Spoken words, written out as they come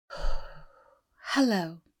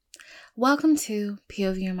Hello. Welcome to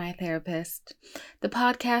POV, You're My Therapist, the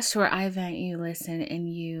podcast where I vent, you listen,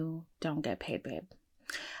 and you don't get paid, babe.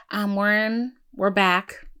 We're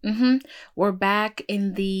back. We're back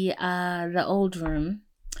in the old room.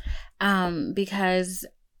 Because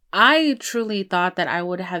I truly thought that I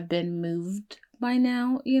would have been moved by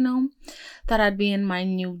now, that I'd be in my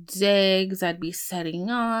new digs, I'd be setting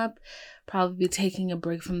up, probably be taking a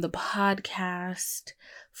break from the podcast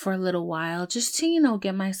for a little while just to,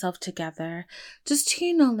 get myself together, just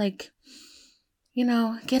to,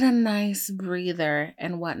 get a nice breather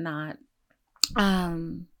and whatnot.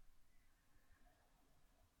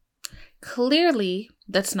 Clearly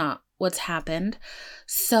that's not what's happened.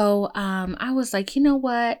 So I was like, you know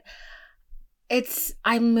what?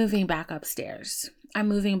 I'm moving back upstairs.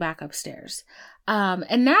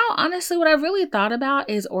 And now, honestly, what I've really thought about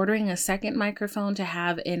is ordering a second microphone to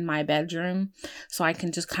have in my bedroom so I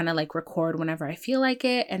can just kind of record whenever I feel like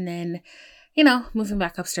it, and then, moving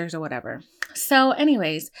back upstairs or whatever. So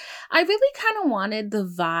anyways, I really kind of wanted the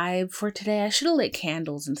vibe for today. I should have lit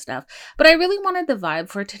candles and stuff, but I really wanted the vibe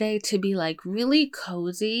for today to be really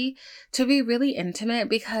cozy, to be really intimate,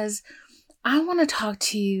 because I want to talk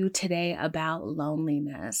to you today about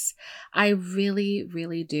loneliness. I really,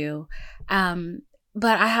 really do.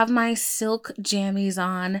 But I have my silk jammies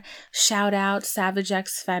on. Shout out Savage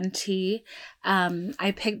X Fenty.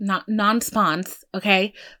 I picked non-spons,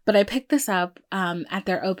 okay? But I picked this up at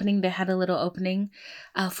their opening. They had a little opening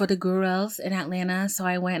for the girls in Atlanta. So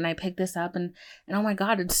I went and I picked this up and oh my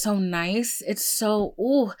God, it's so nice. It's so,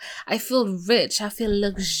 I feel rich. I feel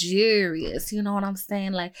luxurious. You know what I'm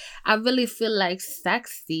saying? I really feel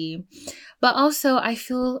sexy, but also I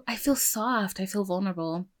feel soft. I feel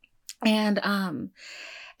vulnerable. And I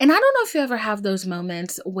don't know if you ever have those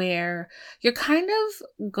moments where you're kind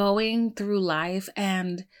of going through life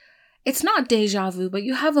and it's not deja vu, but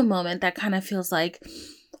you have a moment that kind of feels like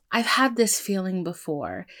I've had this feeling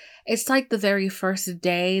before. It's like the very first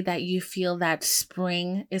day that you feel that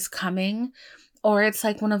spring is coming, or it's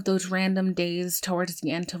like one of those random days towards the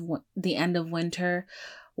end of winter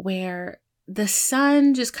where the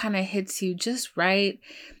sun just kind of hits you just right.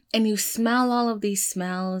 And you smell all of these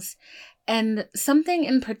smells, and something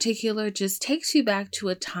in particular just takes you back to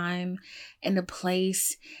a time and a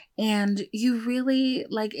place, and you really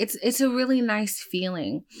it's a really nice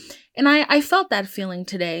feeling. And I felt that feeling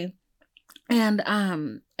today. And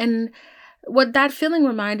what that feeling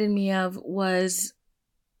reminded me of was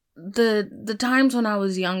the times when I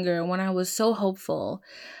was younger, when I was so hopeful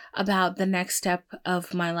about the next step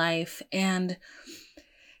of my life. And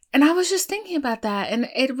I was just thinking about that, and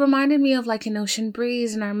it reminded me of an ocean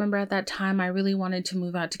breeze. And I remember at that time I really wanted to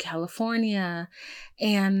move out to California,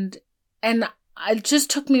 and it just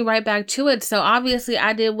took me right back to it. So obviously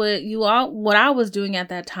I did what I was doing at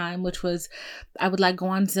that time, which was I would go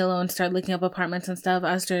on Zillow and start looking up apartments and stuff.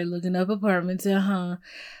 I started looking up apartments, all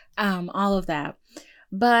of that.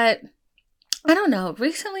 But I don't know.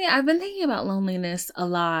 Recently I've been thinking about loneliness a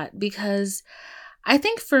lot, because I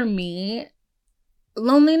think for me,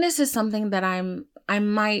 loneliness is something that I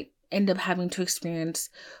might end up having to experience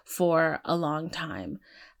for a long time.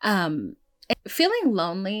 Feeling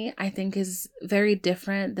lonely, I think, is very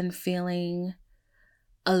different than feeling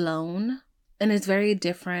alone, and it's very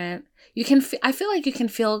different. I feel like you can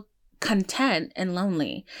feel content and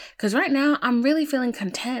lonely, because right now I'm really feeling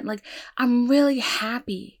content. I'm really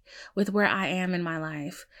happy with where I am in my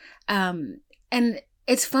life. And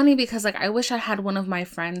it's funny because I wish I had one of my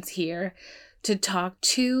friends here to talk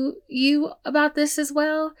to you about this as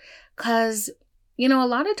well, because a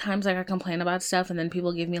lot of times I complain about stuff and then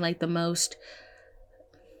people give me the most,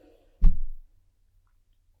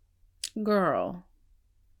 girl,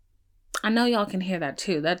 I know y'all can hear that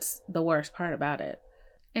too. That's the worst part about it.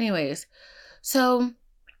 Anyways, so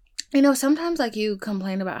sometimes you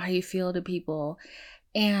complain about how you feel to people,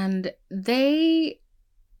 and they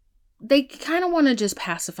kind of want to just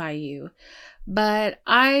pacify you. But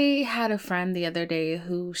I had a friend the other day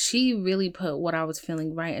who she really put what I was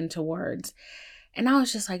feeling right into words. And I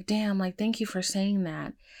was just damn, thank you for saying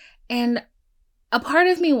that. And a part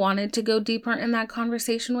of me wanted to go deeper in that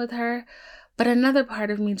conversation with her, but another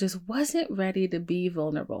part of me just wasn't ready to be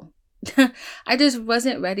vulnerable. I just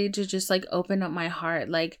wasn't ready to just open up my heart.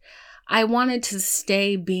 I wanted to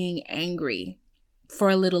stay being angry for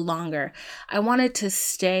a little longer. I wanted to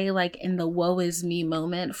stay in the woe is me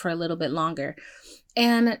moment for a little bit longer.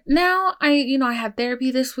 And now I had therapy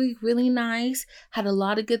this week, really nice. Had a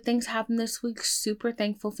lot of good things happen this week. Super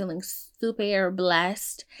thankful, feeling super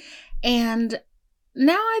blessed. And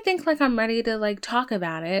now I think like I'm ready to like talk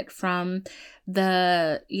about it from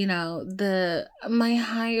my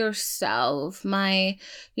higher self, my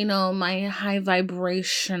high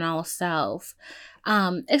vibrational self.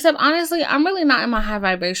 Except honestly, I'm really not in my high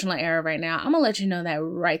vibrational era right now. I'm gonna let you know that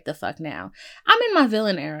right the fuck now. I'm in my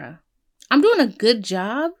villain era. I'm doing a good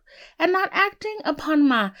job at not acting upon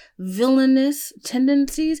my villainous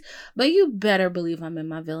tendencies, but you better believe I'm in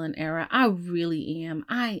my villain era. I really am.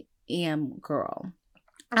 I am, girl.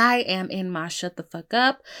 I am in my shut the fuck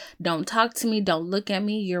up. Don't talk to me. Don't look at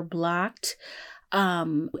me. You're blocked.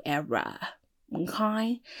 Era.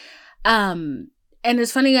 Okay. And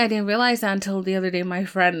it's funny, I didn't realize that until the other day. My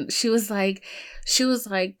friend, she was like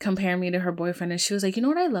comparing me to her boyfriend, and she was like, you know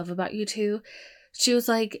what I love about you two? She was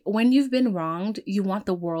like, when you've been wronged, you want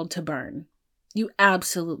the world to burn. You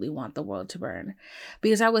absolutely want the world to burn.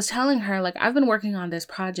 Because I was telling her, like, I've been working on this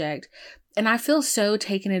project and I feel so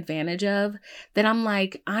taken advantage of that I'm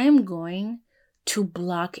like, I am going to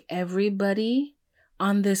block everybody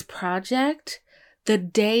on this project the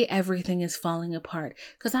day everything is falling apart.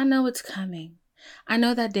 Because I know it's coming. I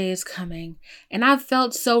know that day is coming. And I've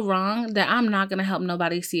felt so wrong that I'm not going to help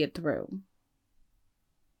nobody see it through.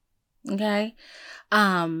 Okay?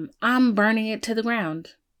 I'm burning it to the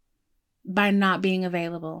ground by not being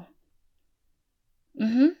available.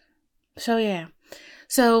 So yeah.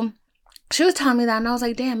 So she was telling me that and I was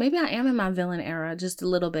like, damn, maybe I am in my villain era just a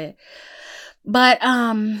little bit. But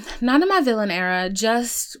not in my villain era,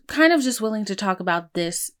 just kind of just willing to talk about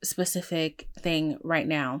this specific thing right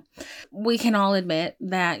now. We can all admit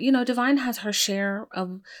that, Divine has her share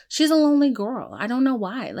of, she's a lonely girl. I don't know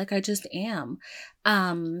why. Like, I just am.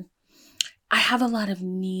 I have a lot of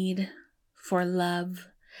need for love.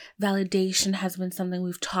 Validation has been something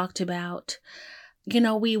we've talked about.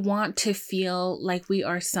 We want to feel like we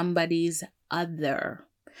are somebody's other.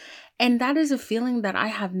 And that is a feeling that I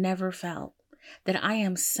have never felt, that I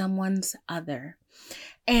am someone's other.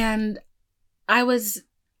 And I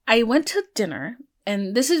went to dinner,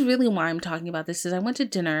 and this is really why I'm talking about this, is I went to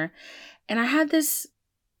dinner and I had this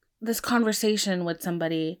conversation with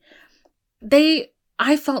somebody.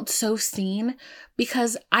 I felt so seen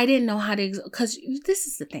because I didn't know how to, because this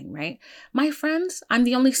is the thing, right? My friends, I'm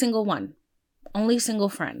the only single one, only single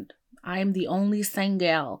friend. I am the only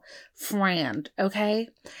single friend, okay?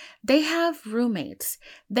 They have roommates.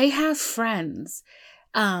 They have friends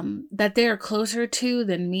that they're closer to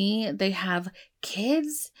than me. They have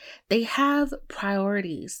kids. They have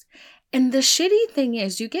priorities. And the shitty thing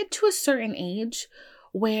is, you get to a certain age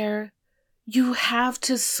where you have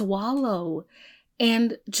to swallow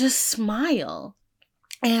and just smile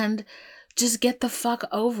and just get the fuck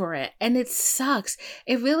over it. And it sucks.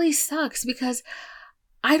 It really sucks because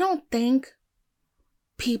I don't think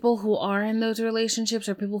people who are in those relationships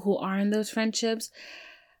or people who are in those friendships,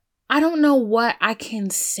 I don't know what I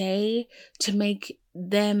can say to make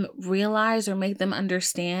them realize or make them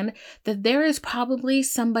understand that there is probably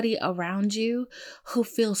somebody around you who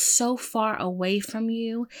feels so far away from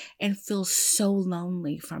you and feels so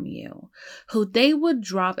lonely from you, who they would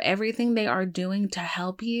drop everything they are doing to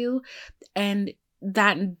help you, and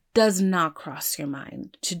that does not cross your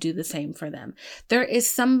mind to do the same for them. There is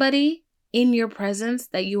somebody in your presence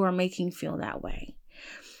that you are making feel that way.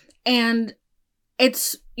 And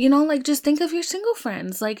it's, like, just think of your single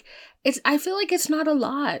friends. Like, I feel like it's not a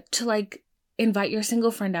lot to, like, invite your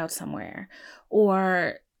single friend out somewhere,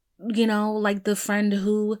 or, like the friend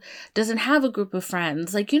who doesn't have a group of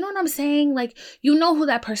friends. Like, you know what I'm saying? Like, you know who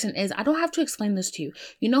that person is. I don't have to explain this to you.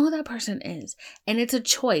 You know who that person is. And it's a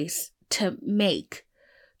choice to make,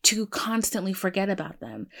 to constantly forget about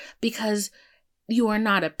them because you are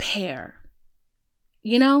not a pair.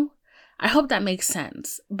 I hope that makes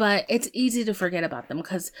sense, but it's easy to forget about them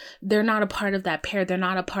because they're not a part of that pair. They're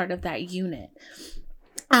not a part of that unit.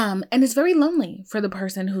 And it's very lonely for the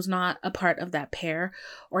person who's not a part of that pair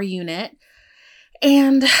or unit.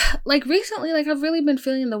 And like recently, like I've really been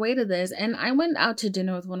feeling the weight of this, and I went out to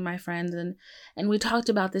dinner with one of my friends and we talked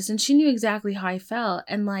about this, and she knew exactly how I felt.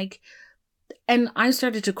 And I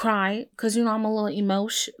started to cry because, I'm a little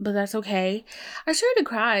emotional, but that's okay. I started to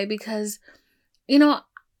cry because,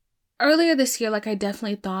 earlier this year, like, I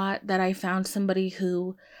definitely thought that I found somebody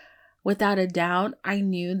who, without a doubt, I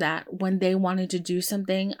knew that when they wanted to do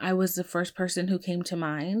something, I was the first person who came to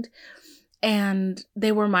mind. And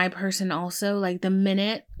they were my person also. Like, the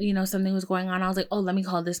minute, something was going on, I was like, oh, let me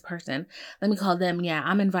call this person. Let me call them. Yeah,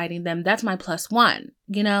 I'm inviting them. That's my +1,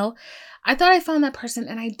 I thought I found that person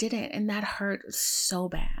and I didn't. And that hurt so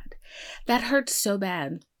bad. That hurt so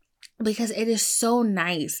bad because it is so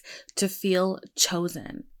nice to feel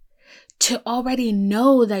chosen, to already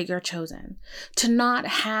know that you're chosen, to not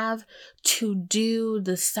have to do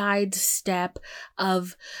the side step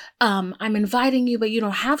of, I'm inviting you, but you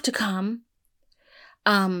don't have to come.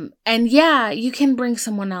 And yeah, you can bring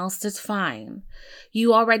someone else. That's fine.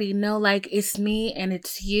 You already know, like, it's me and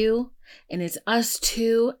it's you and it's us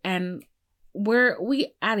two, and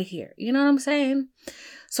we out of here. You know what I'm saying?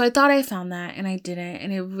 So I thought I found that and I didn't,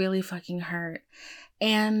 and it really fucking hurt.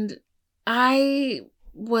 And I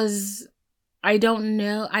don't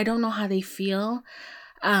know how they feel.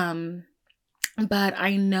 But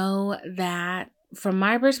I know that from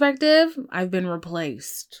my perspective, I've been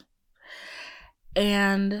replaced.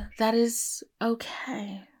 And that is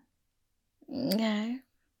okay. Okay.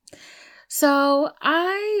 So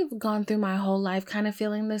I've gone through my whole life kind of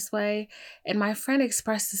feeling this way. And my friend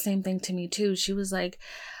expressed the same thing to me too. She was like,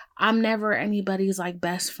 I'm never anybody's like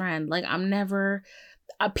best friend. Like, I'm never,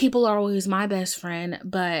 people are always my best friend,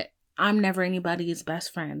 but I'm never anybody's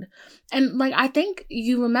best friend. And like, I think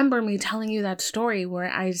you remember me telling you that story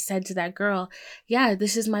where I said to that girl, yeah,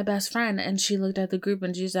 this is my best friend. And she looked at the group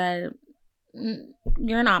and she said,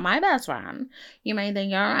 you're not my best friend. You may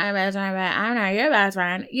think you're my best friend, but I'm not your best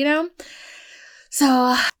friend, you know?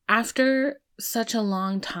 So after such a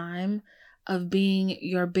long time of being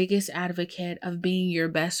your biggest advocate, of being your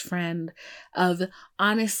best friend, of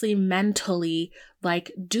honestly mentally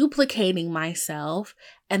like duplicating myself,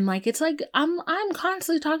 and like it's like I'm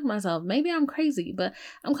constantly talking to myself. Maybe I'm crazy, but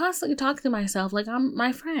I'm constantly talking to myself like I'm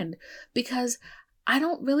my friend, because I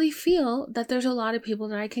don't really feel that there's a lot of people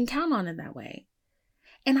that I can count on in that way.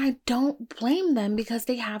 And I don't blame them, because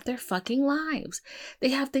they have their fucking lives. They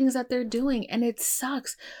have things that they're doing and it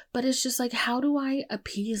sucks. But it's just like, how do I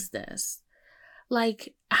appease this?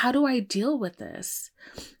 Like, how do I deal with this?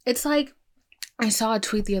 It's like, I saw a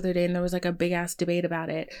tweet the other day and there was like a big ass debate about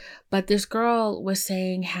it. But this girl was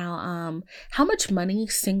saying how much money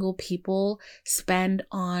single people spend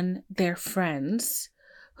on their friends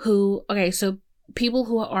who, okay, so people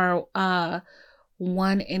who are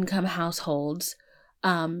one income households,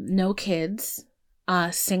 no kids,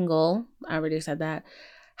 single, I already said that,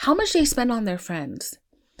 how much they spend on their friends.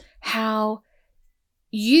 How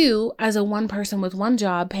you, as a one person with one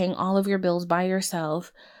job, paying all of your bills by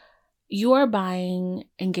yourself, you are buying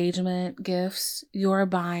engagement gifts, you're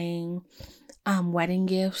buying wedding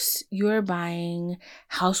gifts, you're buying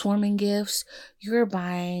housewarming gifts, you're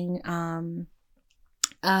buying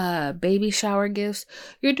baby shower gifts.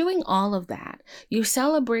 You're doing all of that. You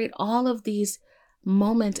celebrate all of these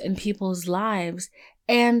moments in people's lives,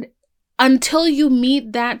 and until you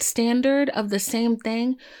meet that standard of the same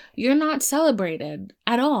thing, you're not celebrated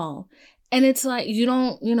at all. And it's like, you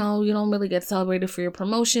don't really get celebrated for your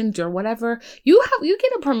promotions or whatever. You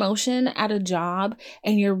get a promotion at a job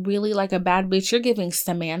and you're really like a bad bitch. You're giving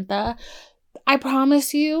Samantha. I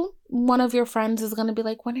promise you, one of your friends is going to be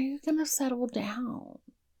like, when are you going to settle down?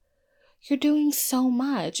 You're doing so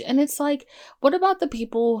much. And it's like, what about the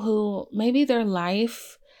people who maybe their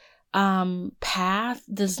life path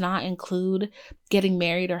does not include getting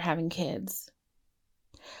married or having kids?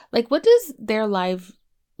 Like, what does their life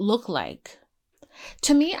look like?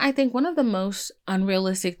 To me, I think one of the most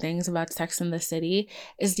unrealistic things about Sex and the City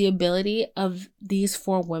is the ability of these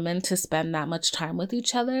four women to spend that much time with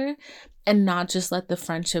each other and not just let the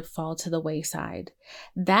friendship fall to the wayside.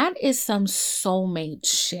 That is some soulmate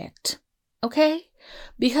shit. Okay?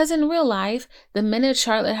 Because in real life, the minute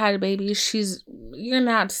Charlotte had a baby, you're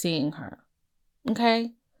not seeing her.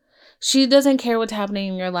 Okay? She doesn't care what's happening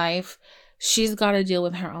in your life. She's got to deal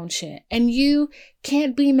with her own shit. And you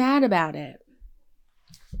can't be mad about it.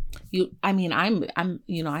 I'd be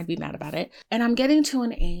mad about it. And I'm getting to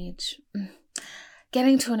an age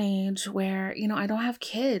where, I don't have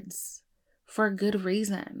kids for a good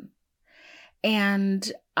reason.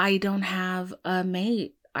 And I don't have a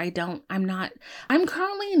mate. I'm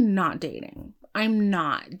currently not dating. I'm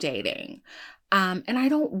not dating. And I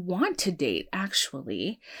don't want to date,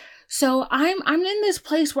 actually. So I'm in this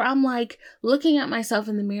place where I'm like looking at myself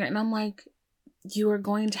in the mirror and I'm like, you are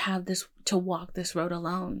going to walk this road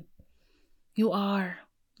alone. You are.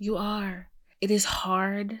 It is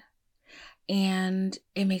hard and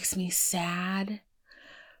it makes me sad.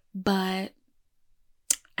 But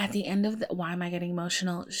at the end of why am I getting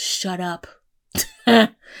emotional? Shut up.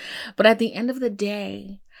 But at the end of the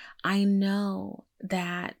day, I know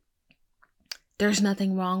that there's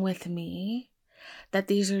nothing wrong with me, that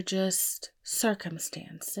these are just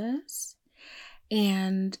circumstances,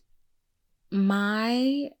 and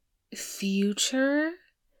my future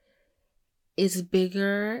is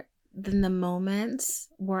bigger than the moments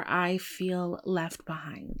where I feel left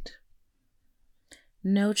behind.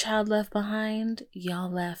 No Child Left Behind,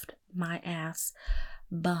 y'all left my ass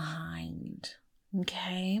behind.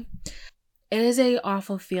 Okay? It is a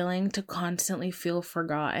awful feeling to constantly feel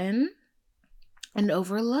forgotten and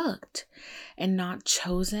overlooked and not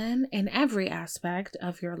chosen in every aspect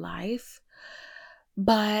of your life.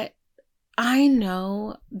 But I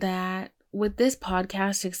know that with this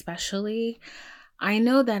podcast especially, I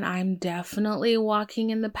know that I'm definitely walking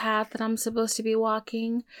in the path that I'm supposed to be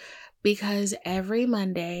walking, because every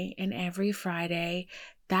Monday and every Friday,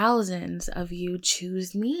 thousands of you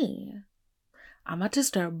choose me. I'm about to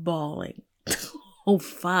start bawling. Oh,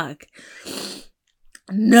 fuck.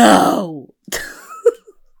 No.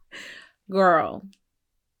 Girl,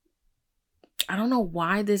 I don't know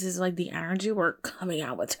why this is like the energy we're coming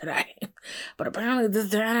out with today, but apparently this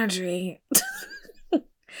is the energy.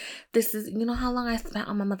 This is, you know how long I spent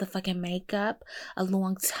on my motherfucking makeup? A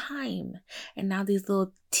long time. And now these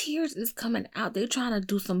little tears is coming out. They're trying to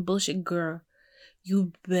do some bullshit, girl.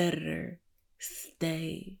 You better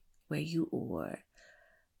stay where you are.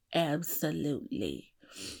 Absolutely.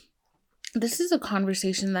 This is a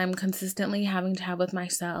conversation that I'm consistently having to have with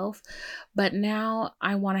myself, but now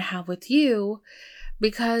I want to have with you,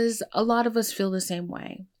 because a lot of us feel the same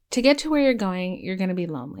way. To get to where you're going, you're going to be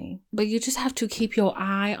lonely, but you just have to keep your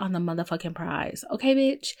eye on the motherfucking prize. Okay,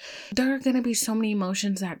 bitch? There are going to be so many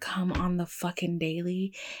emotions that come on the fucking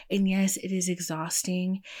daily. And yes, it is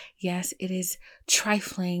exhausting. Yes, it is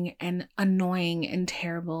trifling and annoying and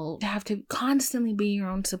terrible to have to constantly be your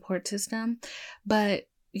own support system. But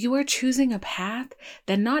you are choosing a path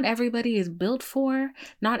that not everybody is built for.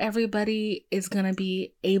 Not everybody is going to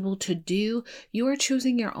be able to do. You are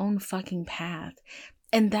choosing your own fucking path.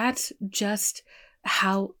 And that's just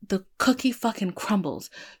how the cookie fucking crumbles.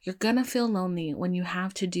 You're gonna feel lonely when you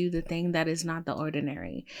have to do the thing that is not the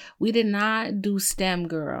ordinary. We did not do STEM,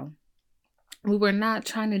 girl. We were not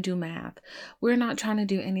trying to do math. We're not trying to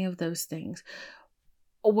do any of those things.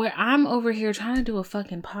 Where I'm over here trying to do a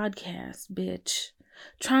fucking podcast, bitch.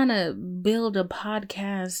 Trying to build a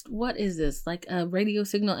podcast. What is this? Like a radio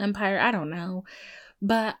signal empire? I don't know.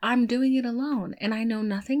 But I'm doing it alone and I know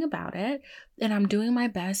nothing about it, and I'm doing my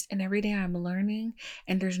best, and every day I'm learning,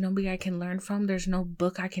 and there's nobody I can learn from. There's no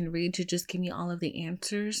book I can read to just give me all of the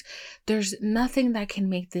answers. There's nothing that can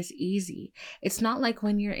make this easy. It's not like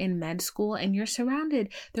when you're in med school and you're surrounded.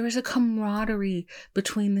 There is a camaraderie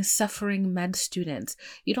between the suffering med students.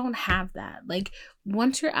 You don't have that. Like,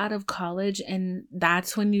 once you're out of college and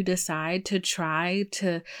that's when you decide to try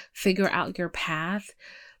to figure out your path,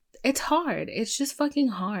 it's hard. It's just fucking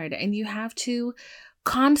hard. And you have to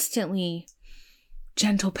constantly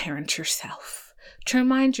gentle parent yourself to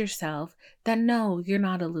remind yourself that no, you're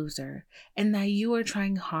not a loser, and that you are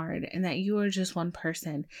trying hard, and that you are just one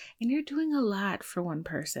person, and you're doing a lot for one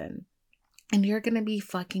person, and you're gonna be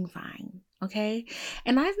fucking fine. Okay.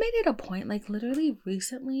 And I've made it a point, like literally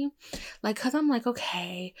recently, like, cause I'm like,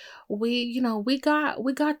 okay, we got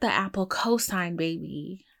the Apple cosign,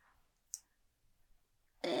 baby.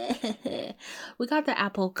 We got the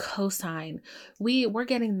Apple cosign. We're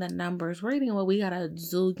getting the numbers. We're getting what we gotta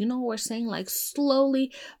do. You know what we're saying? Like,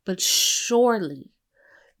 slowly but surely,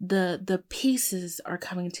 the pieces are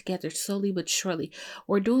coming together. Slowly but surely,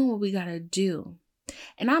 we're doing what we gotta do.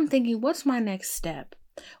 And I'm thinking, what's my next step?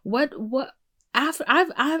 What after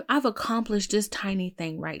I've accomplished this tiny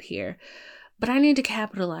thing right here, but I need to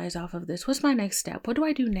capitalize off of this. What's my next step? What do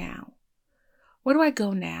I do now? Where do I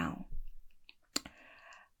go now?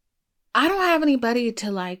 I don't have anybody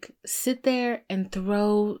to like sit there and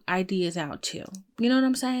throw ideas out to. You know what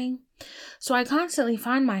I'm saying? So I constantly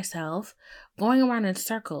find myself going around in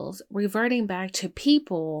circles, reverting back to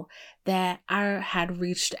people that I had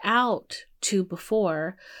reached out to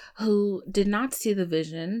before who did not see the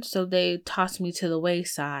vision. So they tossed me to the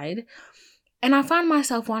wayside. And I find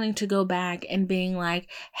myself wanting to go back and being like,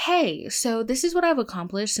 hey, so this is what I've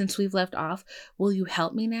accomplished since we've left off. Will you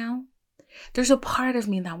help me now? There's a part of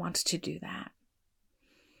me that wants to do that.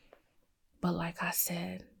 But like I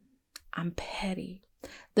said, I'm petty.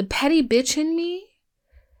 The petty bitch in me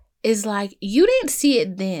is like, you didn't see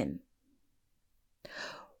it then.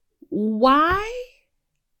 Why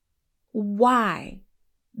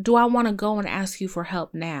do I want to go and ask you for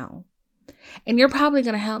help now? And you're probably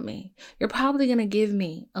going to help me. You're probably going to give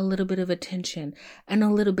me a little bit of attention and a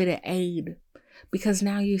little bit of aid. Because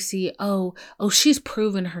now you see, oh, she's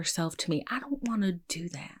proven herself to me. I don't want to do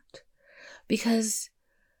that. Because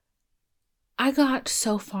I got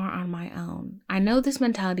so far on my own. I know this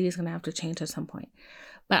mentality is going to have to change at some point.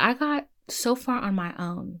 But I got so far on my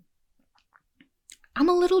own. I'm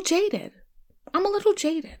a little jaded. I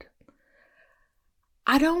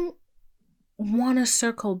don't want to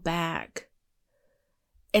circle back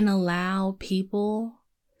and allow people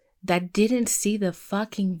that didn't see the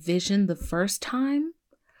fucking vision the first time,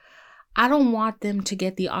 I don't want them to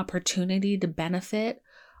get the opportunity to benefit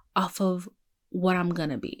off of what I'm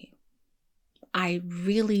gonna be. I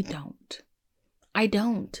really don't. I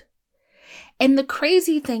don't. And the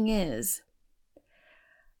crazy thing is,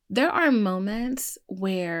 there are moments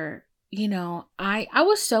where, I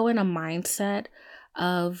was so in a mindset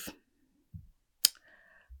of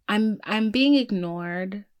I'm being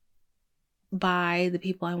ignored by the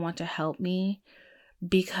people I want to help me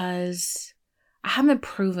because I haven't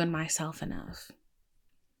proven myself enough.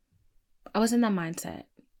 I was in that mindset.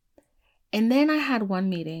 And then I had one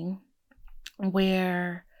meeting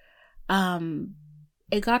where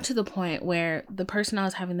it got to the point where the person I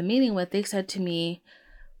was having the meeting with, they said to me,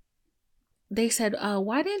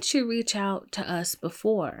 why didn't you reach out to us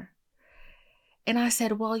before? And I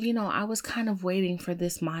said, well, I was kind of waiting for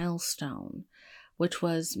this milestone, which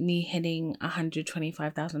was me hitting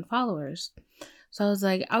 125,000 followers. So I was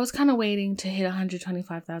like, I was kind of waiting to hit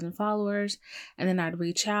 125,000 followers, and then I'd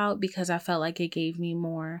reach out because I felt like it gave me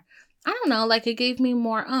more, I don't know, like it gave me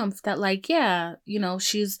more oomph that like, yeah,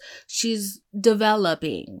 she's developed,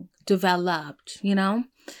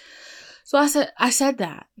 So I said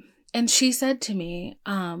that. And she said to me,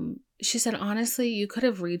 she said, honestly, you could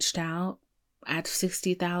have reached out at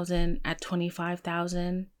 60,000, at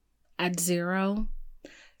 25,000, at 0.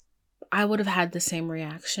 I would have had the same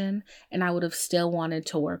reaction, and I would have still wanted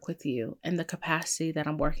to work with you in the capacity that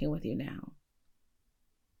I'm working with you now.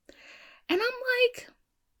 And I'm like,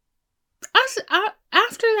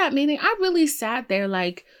 after that meeting, I really sat there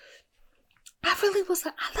like, I really was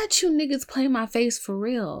like, I let you niggas play my face for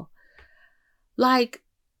real. Like,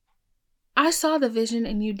 I saw the vision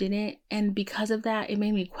and you didn't, and because of that, it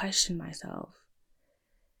made me question myself.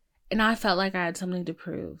 And I felt like I had something to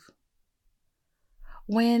prove.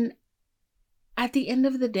 When at the end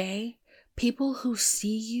of the day, people who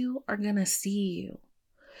see you are going to see you.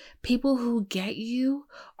 People who get you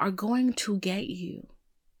are going to get you.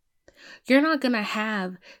 You're not going to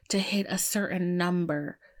have to hit a certain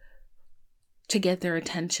number to get their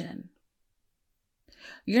attention.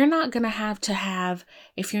 You're not going to have,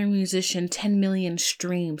 if you're a musician, 10 million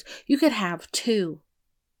streams. You could have 2.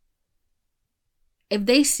 If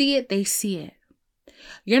they see it, they see it.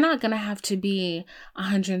 You're not going to have to be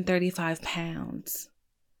 135 pounds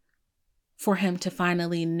for him to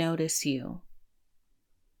finally notice you.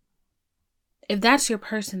 If that's your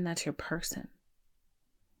person, that's your person.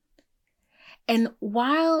 And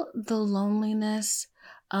while the loneliness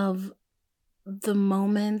of the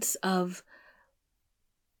moments of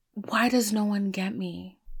why does no one get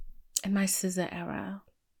me in my SZA era?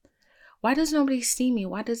 Why does nobody see me?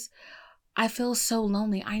 Why does I feel so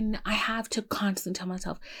lonely? I have to constantly tell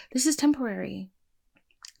myself, this is temporary.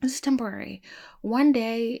 This is temporary. One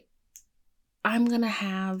day, I'm going to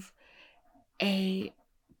have a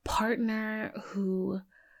partner who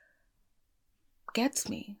gets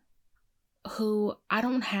me, who I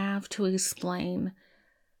don't have to explain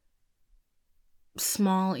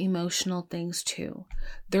small emotional things to.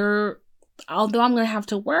 Although I'm going to have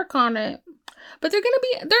to work on it, but they're going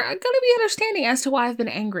to be understanding as to why I've been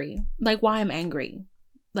angry. Like why I'm angry.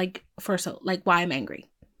 Like why I'm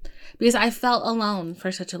angry. Because I felt alone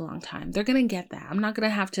for such a long time. They're going to get that. I'm not going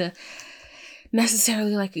to have to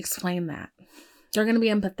necessarily explain that. They're going to be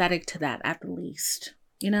empathetic to that at the least,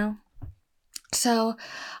 So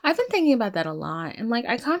I've been thinking about that a lot. And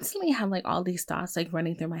I constantly have all these thoughts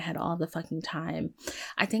running through my head all the fucking time.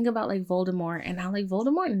 I think about Voldemort and how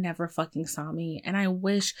Voldemort never fucking saw me. And I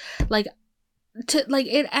wish it,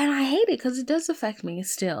 and I hate it because it does affect me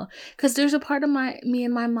still. Because there's a part of me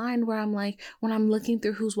in my mind where I'm when I'm looking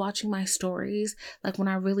through who's watching my stories, when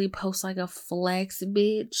I really post a flex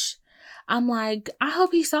bitch, I'm I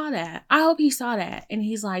hope he saw that. I hope he saw that. And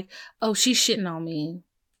he's oh, she's shitting on me.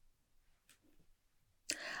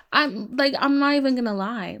 I'm not even gonna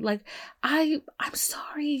lie. I'm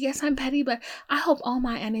sorry. Yes, I'm petty, but I hope all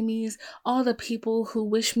my enemies, all the people who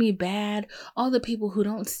wish me bad, all the people who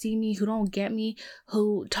don't see me, who don't get me,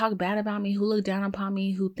 who talk bad about me, who look down upon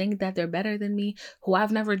me, who think that they're better than me, who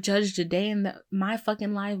I've never judged a day in my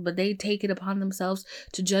fucking life, but they take it upon themselves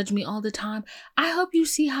to judge me all the time. I hope you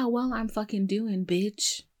see how well I'm fucking doing,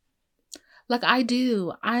 bitch. I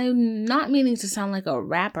do. I'm not meaning to sound like a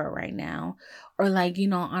rapper right now or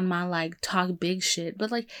on my talk big shit,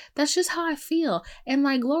 but that's just how I feel. And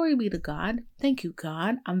glory be to God. Thank you,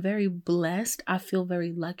 God. I'm very blessed. I feel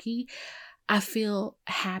very lucky. I feel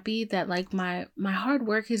happy that my hard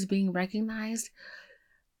work is being recognized.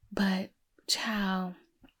 But child,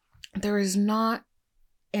 There is not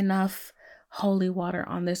enough holy water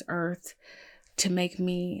on this earth to make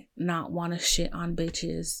me not want to shit on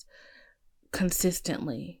bitches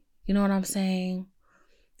consistently. You know what I'm saying?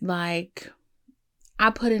 Like, I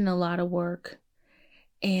put in a lot of work,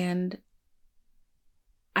 and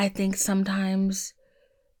I think sometimes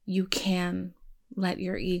you can let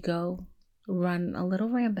your ego run a little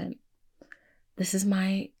rampant. This is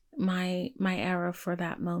my era for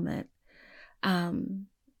that moment.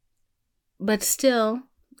 But still,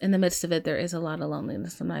 in the midst of it, there is a lot of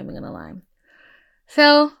loneliness. I'm not even gonna lie.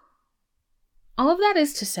 So, all of that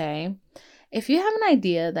is to say, if you have an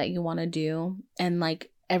idea that you want to do, and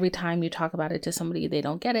like every time you talk about it to somebody, they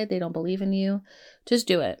don't get it, they don't believe in you, just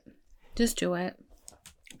do it. Just do it.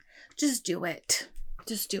 Just do it.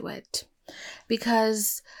 Just do it.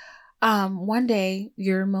 Because one day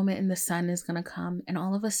your moment in the sun is going to come, and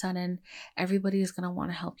all of a sudden everybody is going to want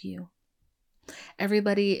to help you.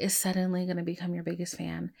 Everybody is suddenly going to become your biggest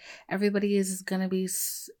fan. Everybody is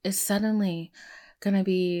suddenly going to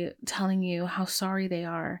be telling you how sorry they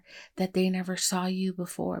are that they never saw you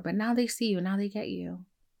before, but now they see you, now they get you.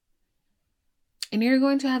 And you're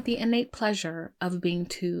going to have the innate pleasure of being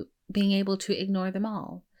able to ignore them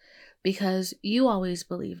all, because you always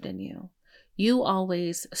believed in you. You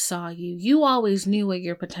always saw you. You always knew what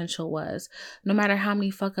your potential was. No matter how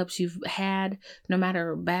many fuck ups you've had, no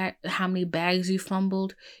matter how many bags you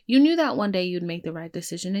fumbled, you knew that one day you'd make the right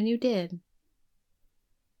decision, and you did.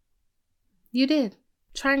 You did.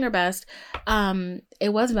 Trying your best.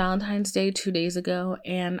 It was Valentine's Day 2 days ago,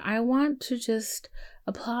 and I want to just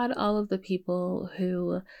applaud all of the people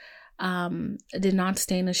who did not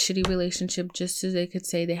stay in a shitty relationship just so they could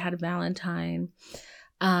say they had a Valentine.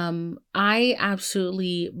 I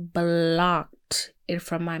absolutely blocked it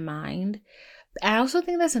from my mind. I also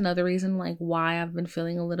think that's another reason like why I've been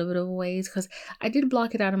feeling a little bit of a ways, because I did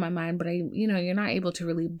block it out of my mind, but you're not able to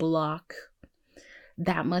really block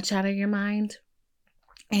that much out of your mind.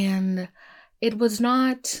 And it was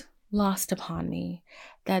not lost upon me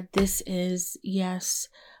that this is, yes,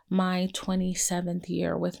 my 27th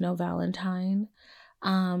year with no Valentine.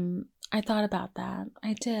 I thought about that.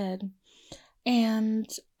 I did. And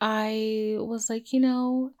I was like,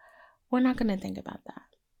 we're not going to think about that,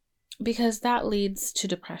 because that leads to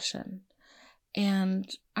depression. And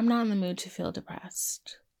I'm not in the mood to feel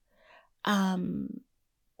depressed. I'm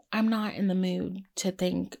not in the mood to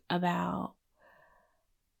think about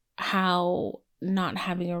how not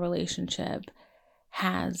having a relationship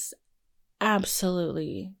has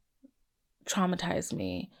absolutely traumatized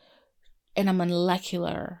me in a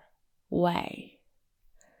molecular way.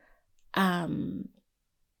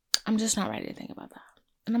 I'm just not ready to think about that.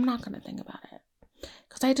 And I'm not going to think about it,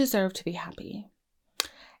 because I deserve to be happy.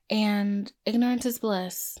 And ignorance is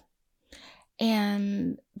bliss.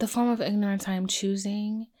 And the form of ignorance I'm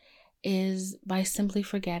choosing is by simply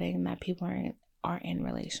forgetting that people are in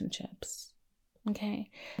relationships. Okay?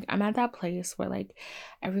 I'm at that place where like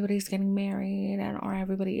everybody's getting married or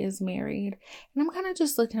everybody is married. And I'm kind of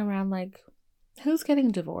just looking around like, who's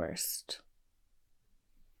getting divorced?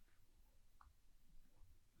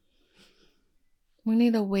 We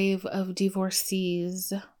need a wave of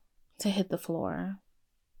divorcees to hit the floor.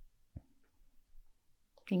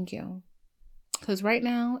 Thank you. Because right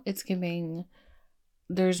now it's giving,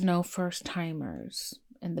 there's no first timers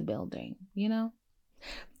in the building,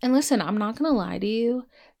 And listen, I'm not going to lie to you.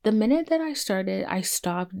 The minute that I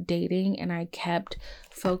stopped dating and I kept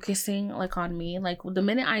focusing like on me, like the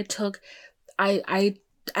minute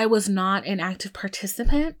I was not an active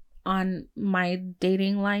participant on my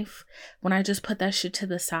dating life, when I just put that shit to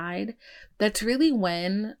the side, that's really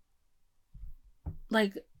when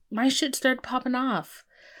like my shit started popping off.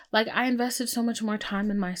 Like I invested so much more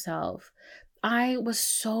time in myself. I was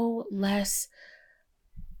so less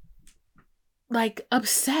like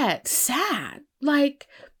upset, sad. Like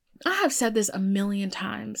I have said this a million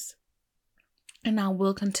times, and I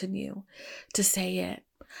will continue to say it.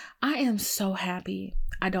 I am so happy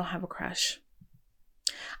I don't have a crush.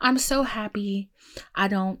 I'm so happy I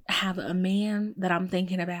don't have a man that I'm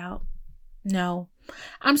thinking about. No.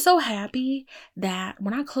 I'm so happy that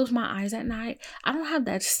when I close my eyes at night, I don't have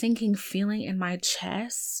that sinking feeling in my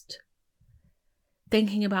chest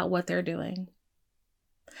thinking about what they're doing.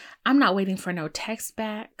 I'm not waiting for no text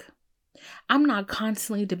back. I'm not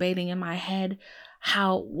constantly debating in my head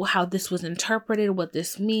how this was interpreted, what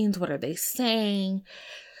this means, what are they saying,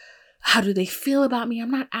 how do they feel about me.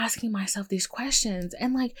 I'm not asking myself these questions.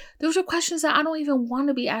 And like, those are questions that I don't even want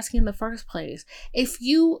to be asking in the first place. If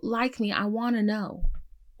you like me, I want to know.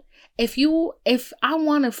 If I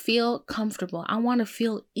want to feel comfortable, I want to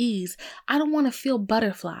feel ease. I don't want to feel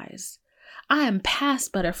butterflies. I am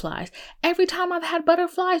past butterflies. Every time I've had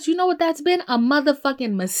butterflies, you know what that's been? A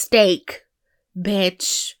motherfucking mistake,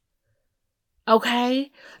 bitch.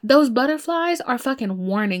 Okay? Those butterflies are fucking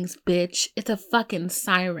warnings, bitch. It's a fucking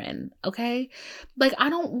siren, okay? Like, I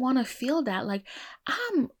don't want to feel that. Like,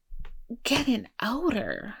 I'm getting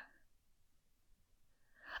older.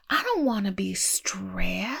 I don't want to be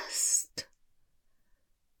stressed.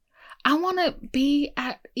 I want to be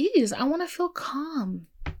at ease. I want to feel calm.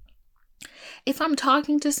 If I'm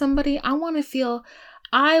talking to somebody, I want to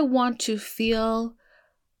feel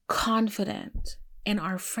confident in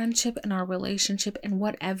our friendship, in our relationship, in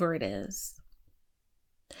whatever it is.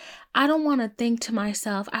 I don't want to think to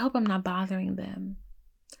myself, I hope I'm not bothering them.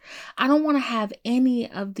 I don't want to have any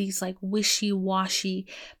of these like wishy-washy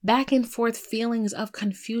back and forth feelings of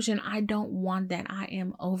confusion. I don't want that. I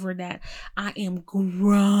am over that. I am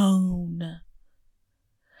grown.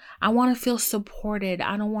 I want to feel supported.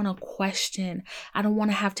 I don't want to question. I don't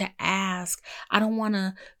want to have to ask. I don't want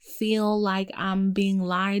to feel like I'm being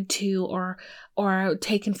lied to or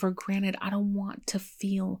taken for granted. I don't want to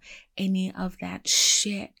feel any of that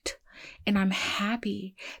shit. And I'm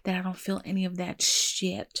happy that I don't feel any of that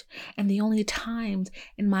shit. And the only times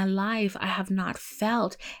in my life I have not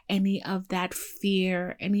felt any of that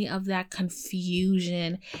fear, any of that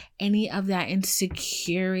confusion, any of that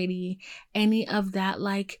insecurity, any of that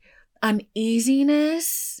like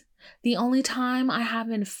uneasiness, the only time I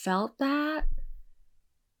haven't felt that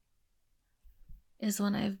is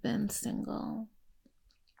when I've been single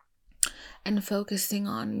and focusing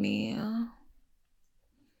on me.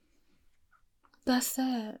 That's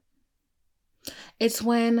it. It's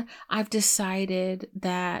when I've decided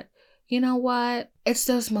that, you know what? It's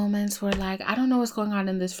those moments where like, I don't know what's going on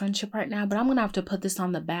in this friendship right now, but I'm going to have to put this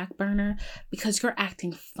on the back burner because you're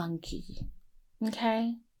acting funky.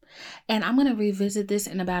 Okay? And I'm going to revisit this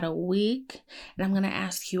in about a week. And I'm going to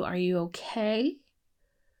ask you, are you okay?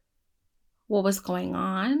 What was going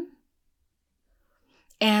on?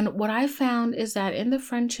 And what I found is that in the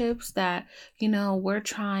friendships that,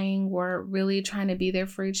 we're really trying to be there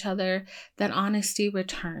for each other, that honesty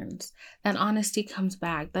returns. That honesty comes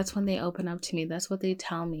back. That's when they open up to me. That's what they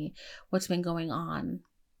tell me, what's been going on.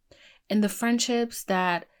 In the friendships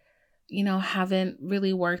that, haven't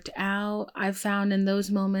really worked out, I've found in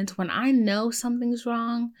those moments when I know something's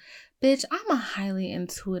wrong, bitch, I'm a highly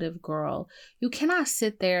intuitive girl. You cannot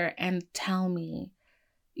sit there and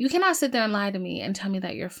lie to me and tell me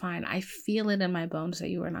that you're fine. I feel it in my bones that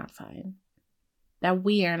you are not fine. That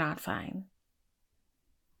we are not fine.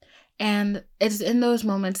 And it's in those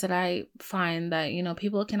moments that I find that,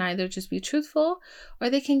 people can either just be truthful or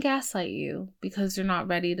they can gaslight you because they're not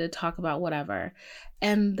ready to talk about whatever.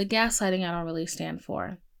 And the gaslighting I don't really stand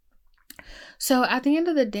for. So at the end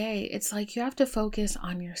of the day, it's like you have to focus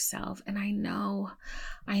on yourself. And I know,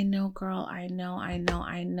 girl, I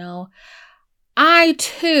know. I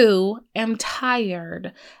too am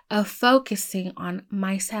tired of focusing on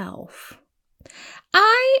myself.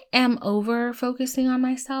 I am over focusing on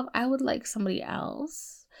myself. I would like somebody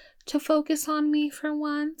else to focus on me for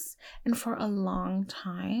once and for a long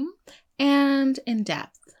time and in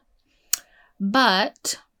depth.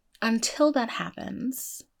 But until that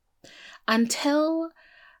happens, until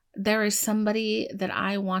there is somebody that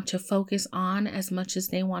I want to focus on as much as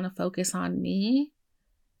they want to focus on me,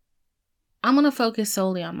 I'm going to focus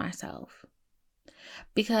solely on myself.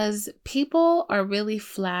 Because people are really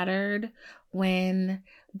flattered when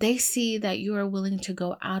they see that you are willing to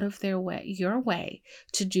go out of your way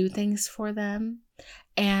to do things for them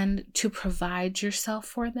and to provide yourself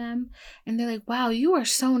for them. And they're like, wow, you are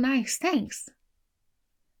so nice. Thanks.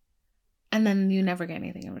 And then you never get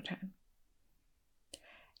anything in return.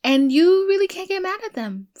 And you really can't get mad at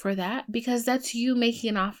them for that because that's you making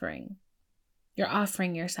an offering. You're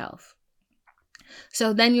offering yourself.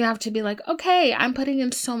 So then you have to be like, okay, I'm putting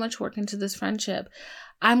in so much work into this friendship.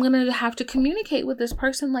 I'm going to have to communicate with this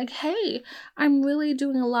person like, hey, I'm really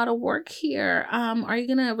doing a lot of work here. Are you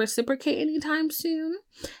going to reciprocate anytime soon?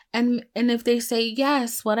 And if they say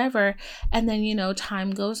yes, whatever, and then,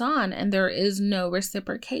 time goes on and there is no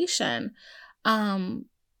reciprocation,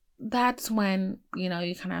 that's when, you kind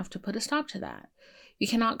of have to put a stop to that. You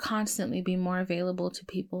cannot constantly be more available to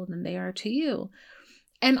people than they are to you.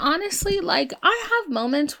 And honestly, like, I have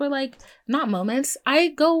moments where, not moments, I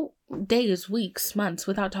go days, weeks, months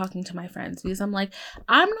without talking to my friends because I'm like,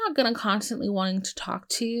 I'm not going to constantly wanting to talk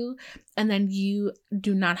to you and then you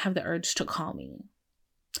do not have the urge to call me.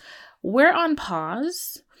 We're on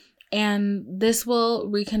pause and this will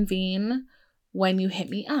reconvene when you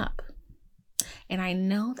hit me up. And I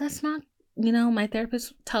know that's not, my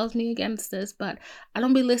therapist tells me against this, but I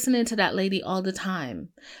don't be listening to that lady all the time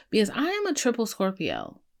because I am a triple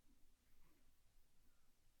Scorpio.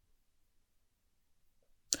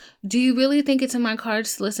 Do you really think it's in my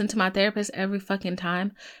cards to listen to my therapist every fucking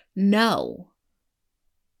time? No.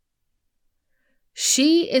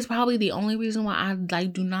 She is probably the only reason why I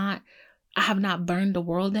have not burned the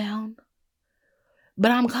world down.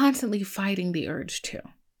 But I'm constantly fighting the urge to.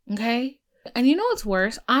 Okay? And you know what's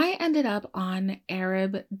worse? I ended up on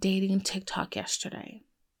Arab dating TikTok yesterday.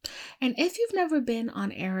 And if you've never been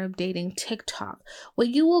on Arab dating TikTok, what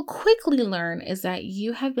you will quickly learn is that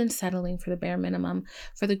you have been settling for the bare minimum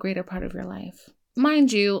for the greater part of your life.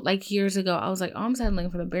 Mind you, like years ago, I was like, oh, I'm settling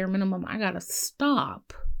for the bare minimum. I gotta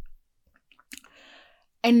stop.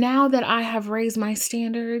 And now that I have raised my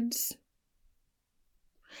standards,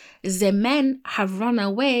 the men have run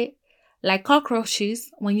away like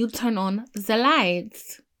cockroaches when you turn on the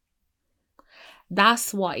lights.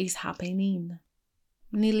 That's what is happening.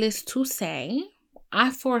 Needless to say,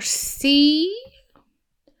 I foresee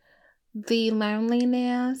the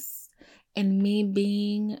loneliness and me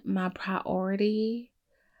being my priority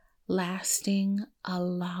lasting a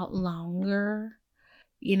lot longer.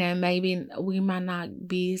 Maybe we might not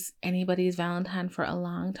be anybody's Valentine for a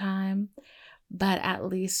long time, but at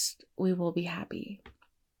least we will be happy.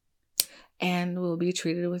 And we will be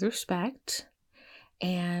treated with respect.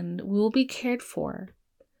 And we will be cared for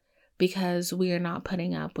because we are not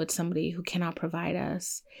putting up with somebody who cannot provide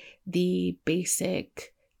us the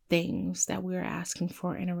basic things that we're asking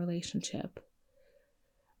for in a relationship.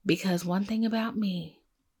 Because one thing about me,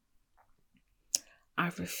 I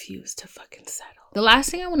refuse to fucking settle. The last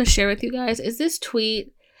thing I want to share with you guys is this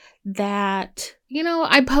tweet that,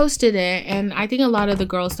 I posted it, and I think a lot of the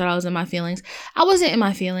girls thought I was in my feelings. I wasn't in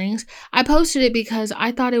my feelings. I posted it because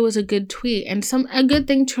I thought it was a good tweet and a good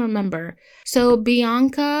thing to remember. So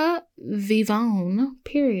Bianca Vivon,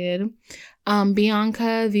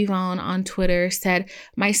 Bianca Vivon on Twitter said,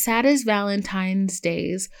 "My saddest Valentine's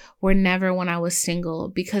days were never when I was single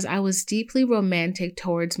because I was deeply romantic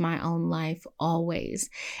towards my own life always.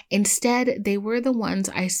 Instead, they were the ones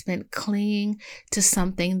I spent clinging to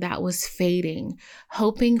something that was fading,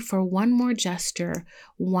 hoping for one more gesture,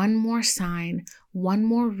 one more sign, one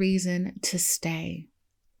more reason to stay.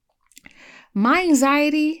 My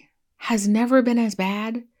anxiety has never been as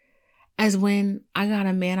bad as when I got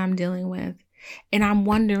a man I'm dealing with. And I'm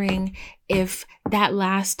wondering if that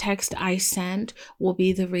last text I sent will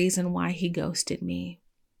be the reason why he ghosted me."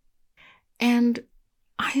 And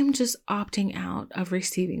I am just opting out of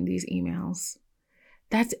receiving these emails.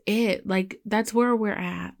 That's it. That's where we're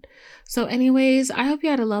at. So anyways, I hope you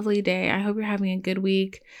had a lovely day. I hope you're having a good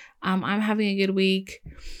week. I'm having a good week.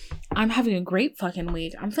 I'm having a great fucking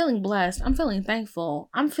week. I'm feeling blessed. I'm feeling thankful.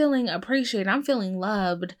 I'm feeling appreciated. I'm feeling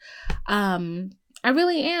loved. I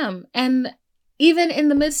really am. And even in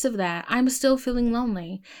the midst of that, I'm still feeling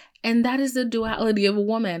lonely. And that is the duality of a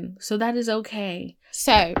woman. So that is okay.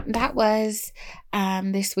 So that was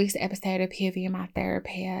this week's episode of POV and My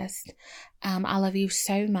Therapist. I love you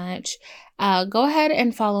so much. Go ahead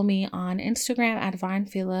and follow me on Instagram at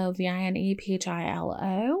VinePhilo,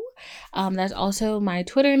 VinePhilo. That's also my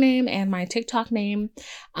Twitter name and my TikTok name.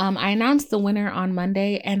 I announced the winner on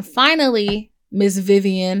Monday, and finally, Miss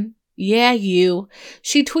Vivian, yeah,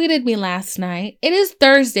 she tweeted me last night. It is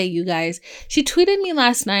Thursday, you guys. She tweeted me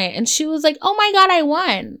last night and she was like, "Oh my God, I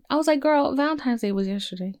won." I was like, "Girl, Valentine's Day was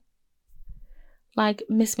yesterday." Like,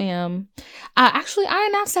 Miss Ma'am. Actually, I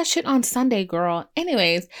announced that shit on Sunday, girl.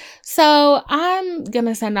 Anyways, so I'm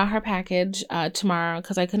gonna send out her package tomorrow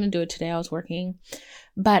because I couldn't do it today. I was working.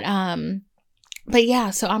 But yeah,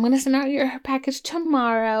 so I'm gonna send out your package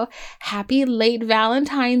tomorrow. Happy late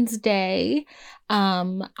Valentine's Day.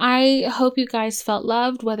 I hope you guys felt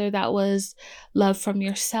loved, whether that was love from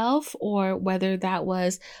yourself or whether that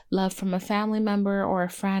was love from a family member or a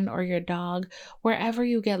friend or your dog. Wherever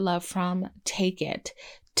you get love from, take it.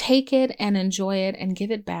 Take it and enjoy it and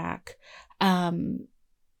give it back.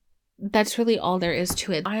 That's really all there is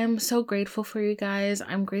to it. I am so grateful for you guys.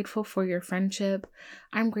 I'm grateful for your friendship.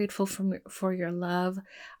 I'm grateful for your love.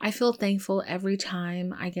 I feel thankful every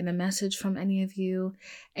time I get a message from any of you.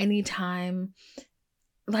 Anytime,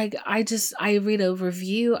 I read a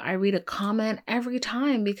review, I read a comment every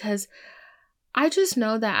time because I just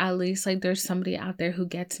know that at least there's somebody out there who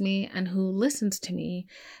gets me and who listens to me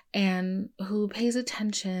and who pays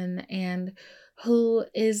attention and who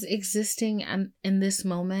is existing in this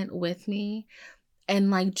moment with me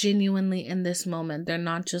and genuinely in this moment. They're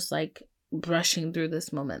not just brushing through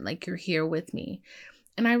this moment. You're here with me.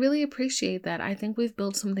 And I really appreciate that. I think we've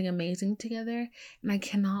built something amazing together, and I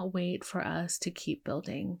cannot wait for us to keep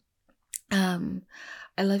building. I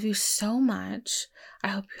love you so much. I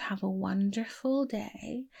hope you have a wonderful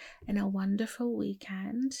day and a wonderful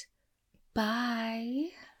weekend. Bye.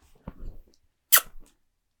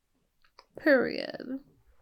 Period.